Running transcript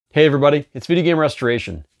Hey everybody, it's Video Game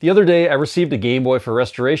Restoration. The other day I received a Game Boy for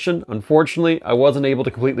restoration. Unfortunately, I wasn't able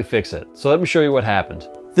to completely fix it, so let me show you what happened.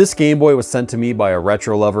 This Game Boy was sent to me by a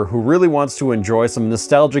retro lover who really wants to enjoy some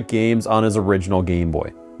nostalgic games on his original Game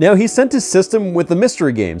Boy. Now he sent his system with the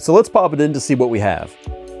mystery game, so let's pop it in to see what we have.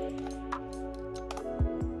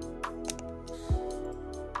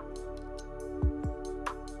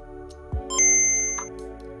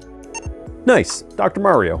 Nice, Dr.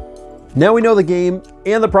 Mario. Now we know the game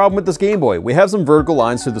and the problem with this Game Boy. We have some vertical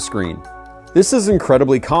lines through the screen. This is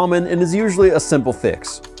incredibly common and is usually a simple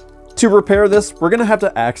fix. To repair this, we're going to have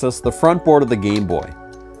to access the front board of the Game Boy.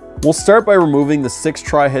 We'll start by removing the 6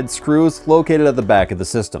 tri-head screws located at the back of the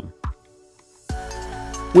system.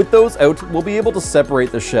 With those out, we'll be able to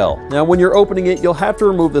separate the shell. Now when you're opening it, you'll have to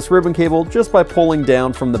remove this ribbon cable just by pulling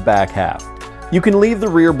down from the back half. You can leave the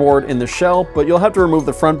rear board in the shell, but you'll have to remove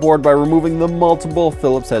the front board by removing the multiple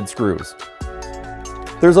Phillips head screws.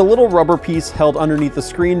 There's a little rubber piece held underneath the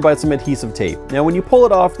screen by some adhesive tape. Now when you pull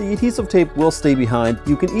it off, the adhesive tape will stay behind.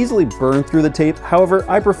 You can easily burn through the tape, however,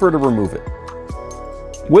 I prefer to remove it.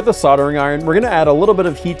 With a soldering iron, we're going to add a little bit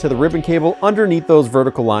of heat to the ribbon cable underneath those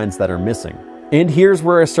vertical lines that are missing. And here's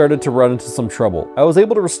where I started to run into some trouble. I was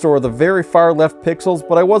able to restore the very far left pixels,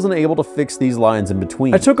 but I wasn't able to fix these lines in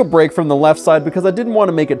between. I took a break from the left side because I didn't want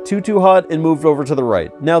to make it too hot and moved over to the right.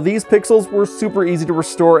 Now these pixels were super easy to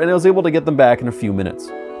restore and I was able to get them back in a few minutes.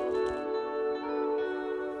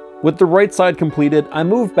 With the right side completed, I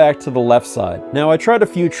moved back to the left side. Now I tried a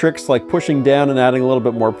few tricks like pushing down and adding a little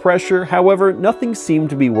bit more pressure, however, nothing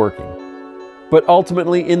seemed to be working. But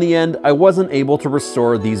ultimately, in the end, I wasn't able to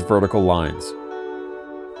restore these vertical lines.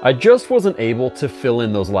 I just wasn't able to fill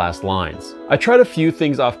in those last lines. I tried a few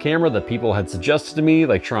things off camera that people had suggested to me,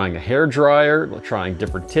 like trying a hair dryer, trying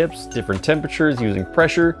different tips, different temperatures, using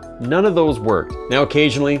pressure. None of those worked. Now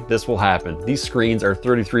occasionally this will happen. These screens are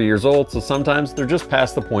 33 years old, so sometimes they're just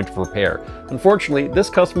past the point of repair. Unfortunately, this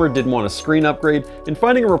customer didn't want a screen upgrade, and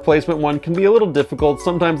finding a replacement one can be a little difficult.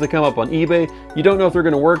 Sometimes they come up on eBay. You don't know if they're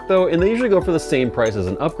going to work though, and they usually go for the same price as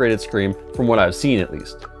an upgraded screen, from what I've seen at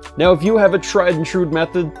least. Now, if you have a tried and true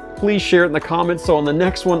method, please share it in the comments so on the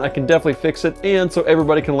next one I can definitely fix it, and so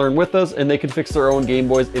everybody can learn with us and they can fix their own Game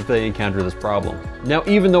Boys if they encounter this problem. Now,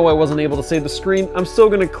 even though I wasn't able to save the screen, I'm still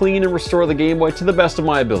going to clean and restore the Game Boy to the best of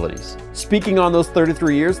my abilities. Speaking on those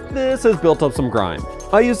 33 years, this has built up some grime.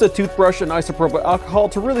 I used a toothbrush and isopropyl alcohol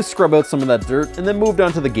to really scrub out some of that dirt and then moved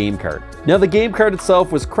on to the game card. Now the game card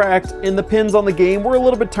itself was cracked and the pins on the game were a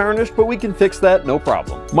little bit tarnished, but we can fix that, no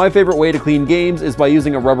problem. My favorite way to clean games is by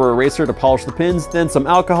using a rubber eraser to polish the pins, then some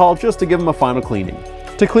alcohol just to give them a final cleaning.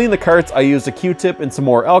 To clean the carts, I used a Q-tip and some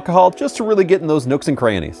more alcohol just to really get in those nooks and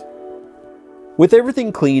crannies. With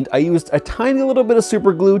everything cleaned, I used a tiny little bit of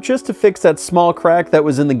super glue just to fix that small crack that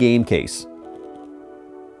was in the game case.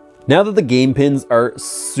 Now that the game pins are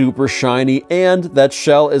super shiny and that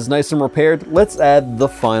shell is nice and repaired, let's add the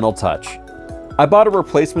final touch. I bought a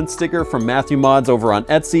replacement sticker from MatthewMods over on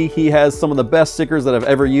Etsy. He has some of the best stickers that I've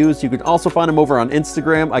ever used. You can also find him over on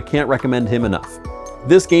Instagram. I can't recommend him enough.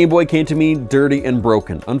 This Game Boy came to me dirty and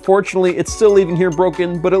broken. Unfortunately, it's still leaving here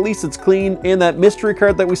broken, but at least it's clean, and that mystery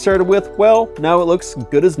card that we started with, well, now it looks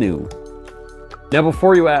good as new. Now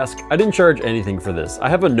before you ask, I didn't charge anything for this. I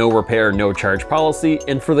have a no repair, no charge policy,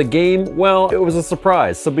 and for the game, well, it was a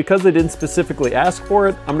surprise. So because they didn't specifically ask for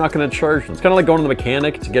it, I'm not gonna charge them. It's kind of like going to the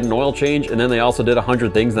mechanic to get an oil change and then they also did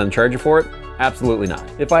 100 things and then charge you for it. Absolutely not.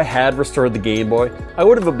 If I had restored the Game Boy, I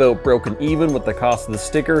would have about broken even with the cost of the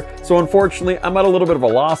sticker. So unfortunately, I'm at a little bit of a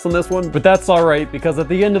loss on this one, but that's all right because at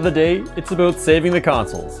the end of the day, it's about saving the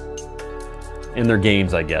consoles. And their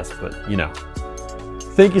games, I guess, but you know.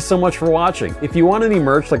 Thank you so much for watching. If you want any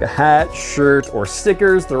merch like a hat, shirt, or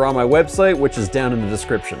stickers, they're on my website, which is down in the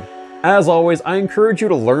description. As always, I encourage you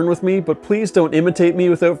to learn with me, but please don't imitate me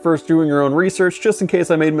without first doing your own research, just in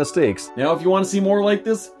case I made mistakes. Now, if you want to see more like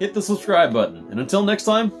this, hit the subscribe button. And until next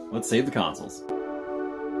time, let's save the consoles.